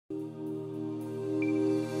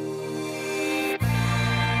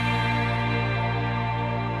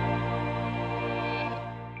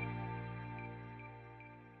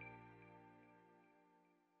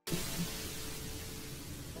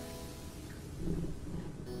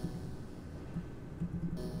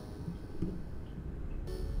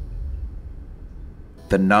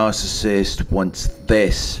The narcissist wants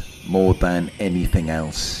this more than anything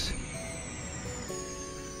else.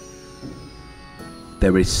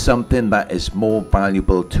 There is something that is more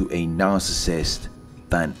valuable to a narcissist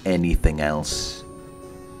than anything else.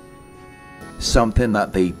 Something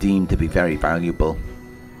that they deem to be very valuable.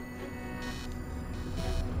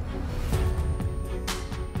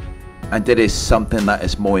 And it is something that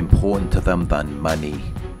is more important to them than money.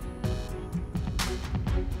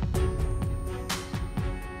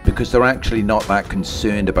 Because they're actually not that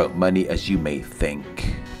concerned about money as you may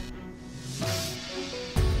think.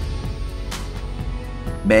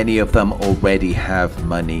 Many of them already have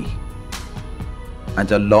money,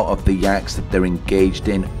 and a lot of the acts that they're engaged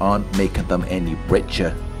in aren't making them any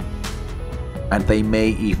richer, and they may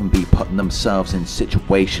even be putting themselves in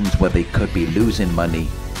situations where they could be losing money,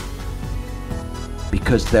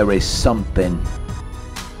 because there is something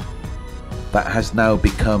that has now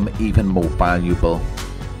become even more valuable.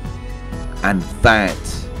 And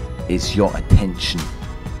that is your attention.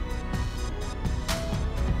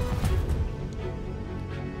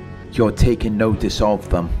 You're taking notice of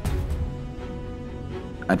them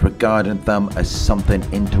and regarding them as something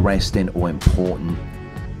interesting or important.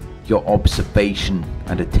 Your observation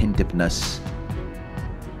and attentiveness,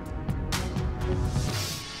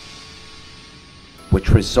 which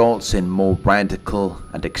results in more radical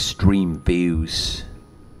and extreme views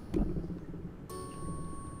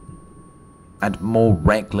and more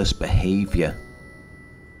reckless behavior.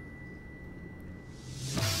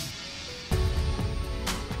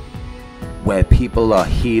 Where people are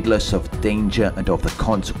heedless of danger and of the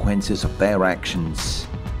consequences of their actions.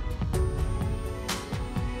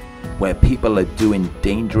 Where people are doing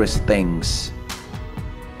dangerous things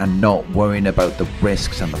and not worrying about the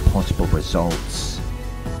risks and the possible results.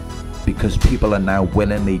 Because people are now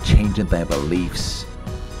willingly changing their beliefs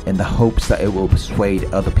in the hopes that it will persuade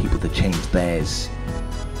other people to change theirs.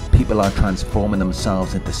 People are transforming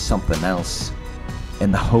themselves into something else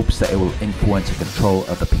in the hopes that it will influence and control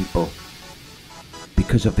other people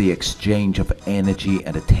because of the exchange of energy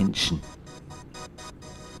and attention.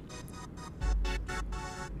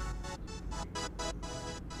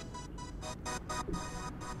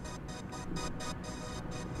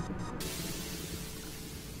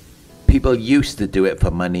 People used to do it for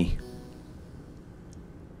money.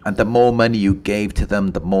 And the more money you gave to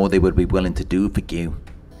them, the more they would be willing to do for you.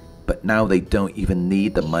 But now they don't even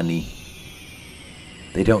need the money.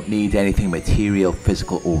 They don't need anything material,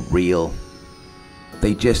 physical or real.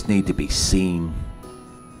 They just need to be seen.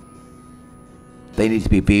 They need to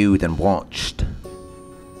be viewed and watched.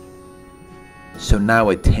 So now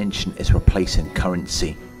attention is replacing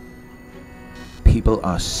currency. People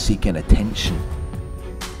are seeking attention,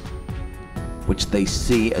 which they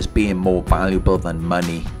see as being more valuable than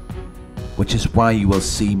money, which is why you will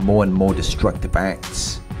see more and more destructive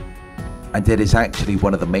acts. And it is actually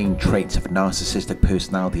one of the main traits of narcissistic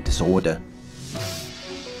personality disorder.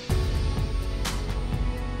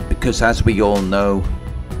 Because as we all know,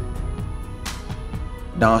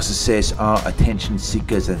 narcissists are attention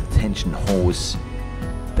seekers and attention whores.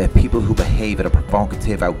 They're people who behave in a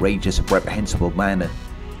provocative, outrageous and reprehensible manner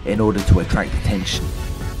in order to attract attention.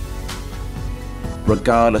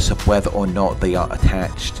 Regardless of whether or not they are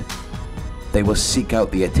attached, they will seek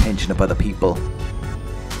out the attention of other people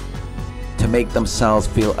to make themselves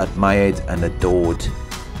feel admired and adored,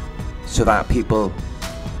 so that people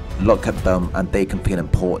look at them and they can feel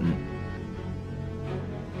important.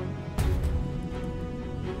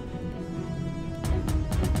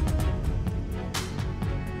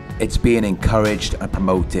 It's being encouraged and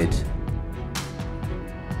promoted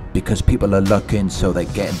because people are looking, so they're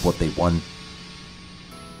getting what they want.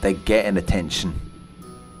 They're getting attention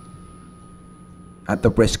at the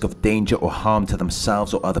risk of danger or harm to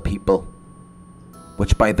themselves or other people,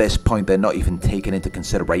 which by this point they're not even taking into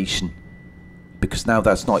consideration, because now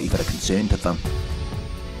that's not even a concern to them.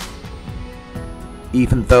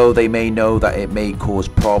 Even though they may know that it may cause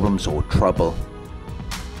problems or trouble.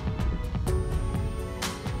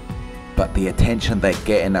 But the attention they're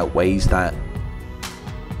getting outweighs that,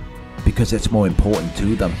 because it's more important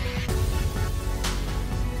to them.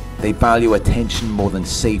 They value attention more than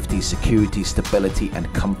safety, security, stability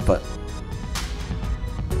and comfort,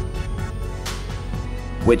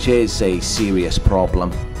 which is a serious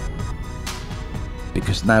problem,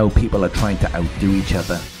 because now people are trying to outdo each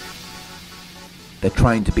other. They're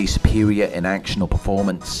trying to be superior in action or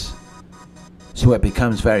performance, so it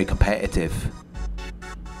becomes very competitive,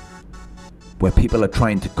 where people are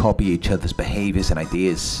trying to copy each other's behaviors and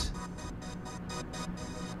ideas.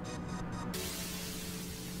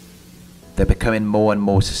 They're becoming more and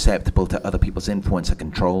more susceptible to other people's influence and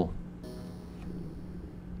control.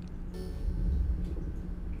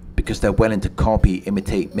 Because they're willing to copy,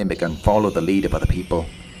 imitate, mimic and follow the lead of other people.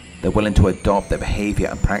 They're willing to adopt their behavior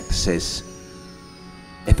and practices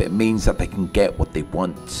if it means that they can get what they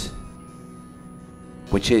want,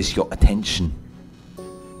 which is your attention.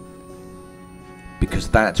 Because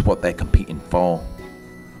that's what they're competing for.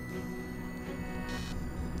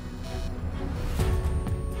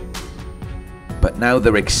 But now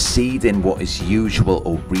they're exceeding what is usual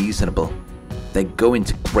or reasonable. They're going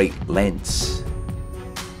to great lengths.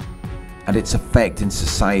 And it's affecting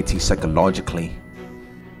society psychologically.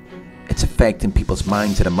 It's affecting people's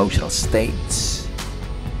minds and emotional states.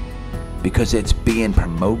 Because it's being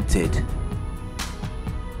promoted.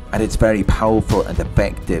 And it's very powerful and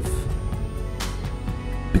effective.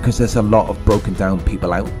 Because there's a lot of broken down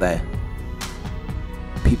people out there.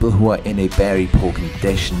 People who are in a very poor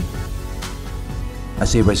condition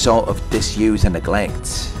as a result of disuse and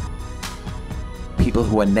neglect. People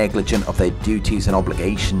who are negligent of their duties and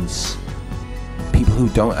obligations. People who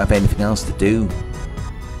don't have anything else to do.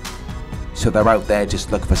 So they're out there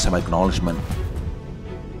just looking for some acknowledgement.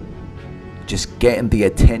 Just getting the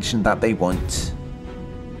attention that they want.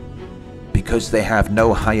 Because they have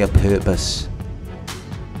no higher purpose.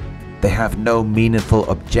 They have no meaningful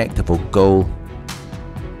objective or goal.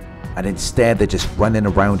 And instead they're just running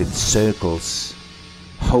around in circles,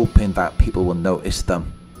 hoping that people will notice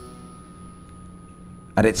them.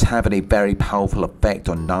 And it's having a very powerful effect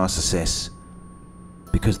on narcissists.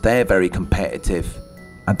 Because they're very competitive.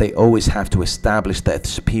 And they always have to establish their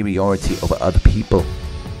superiority over other people.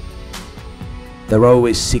 They're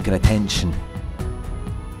always seeking attention.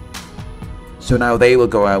 So now they will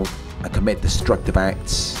go out and commit destructive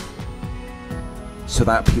acts so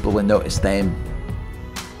that people will notice them.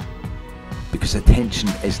 Because attention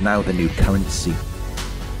is now the new currency.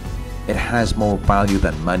 It has more value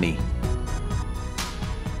than money.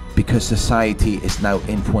 Because society is now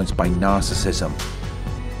influenced by narcissism.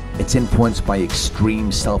 It's influenced by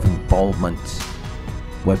extreme self-involvement,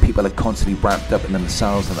 where people are constantly wrapped up in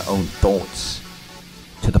themselves and their own thoughts,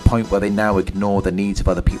 to the point where they now ignore the needs of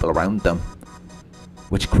other people around them,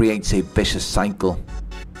 which creates a vicious cycle.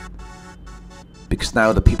 Because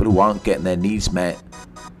now the people who aren't getting their needs met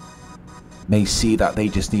may see that they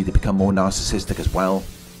just need to become more narcissistic as well,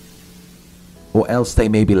 or else they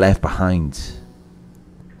may be left behind.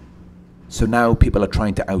 So now people are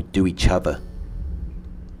trying to outdo each other,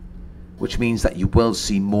 which means that you will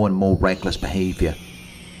see more and more reckless behavior.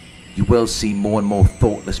 You will see more and more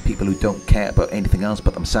thoughtless people who don't care about anything else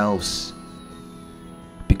but themselves,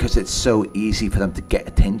 because it's so easy for them to get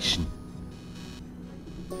attention.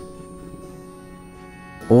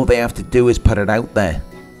 All they have to do is put it out there,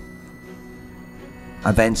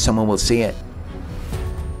 and then someone will see it.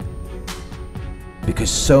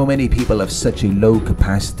 Because so many people have such a low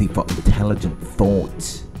capacity for intelligent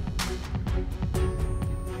thought.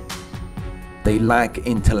 They lack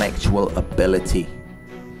intellectual ability.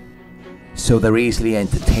 So they're easily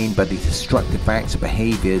entertained by the destructive acts and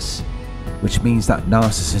behaviors, which means that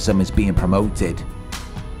narcissism is being promoted.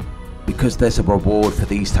 Because there's a reward for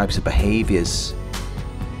these types of behaviors.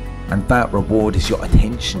 And that reward is your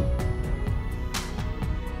attention.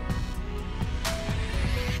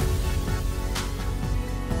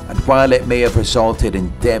 And while it may have resulted in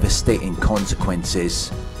devastating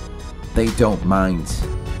consequences, they don't mind.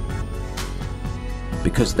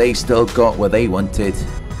 Because they still got what they wanted.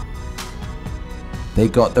 They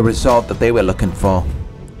got the result that they were looking for.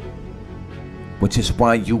 Which is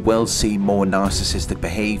why you will see more narcissistic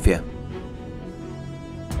behavior.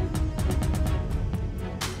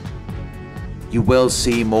 You will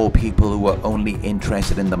see more people who are only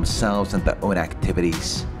interested in themselves and their own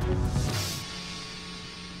activities.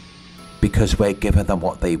 Because we're giving them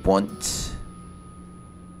what they want.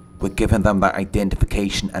 We're giving them that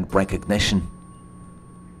identification and recognition.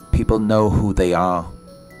 People know who they are.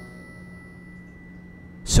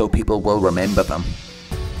 So people will remember them.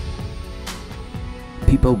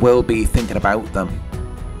 People will be thinking about them.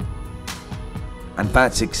 And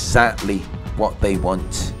that's exactly what they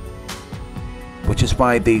want. Which is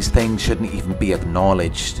why these things shouldn't even be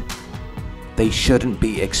acknowledged. They shouldn't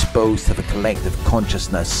be exposed to the collective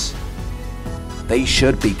consciousness. They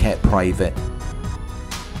should be kept private.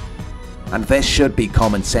 And this should be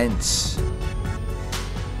common sense.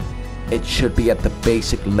 It should be at the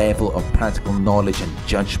basic level of practical knowledge and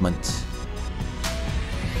judgment.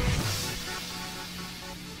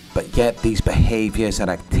 But yet these behaviors and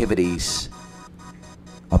activities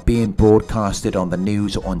are being broadcasted on the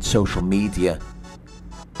news or on social media,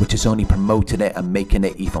 which is only promoting it and making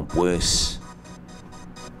it even worse.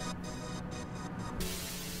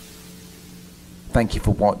 Thank you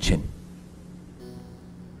for watching.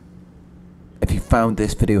 If you found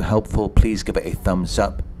this video helpful, please give it a thumbs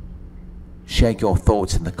up. Share your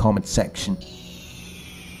thoughts in the comment section.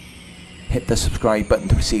 Hit the subscribe button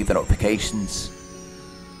to receive the notifications.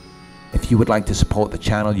 If you would like to support the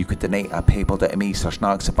channel, you could donate at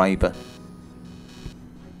paypal.me/Narc Survivor.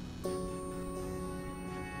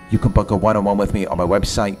 You can book a one-on-one with me on my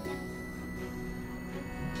website.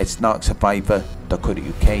 It's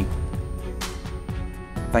narcsurvivor.co.uk.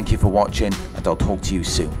 Thank you for watching, and I'll talk to you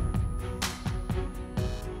soon.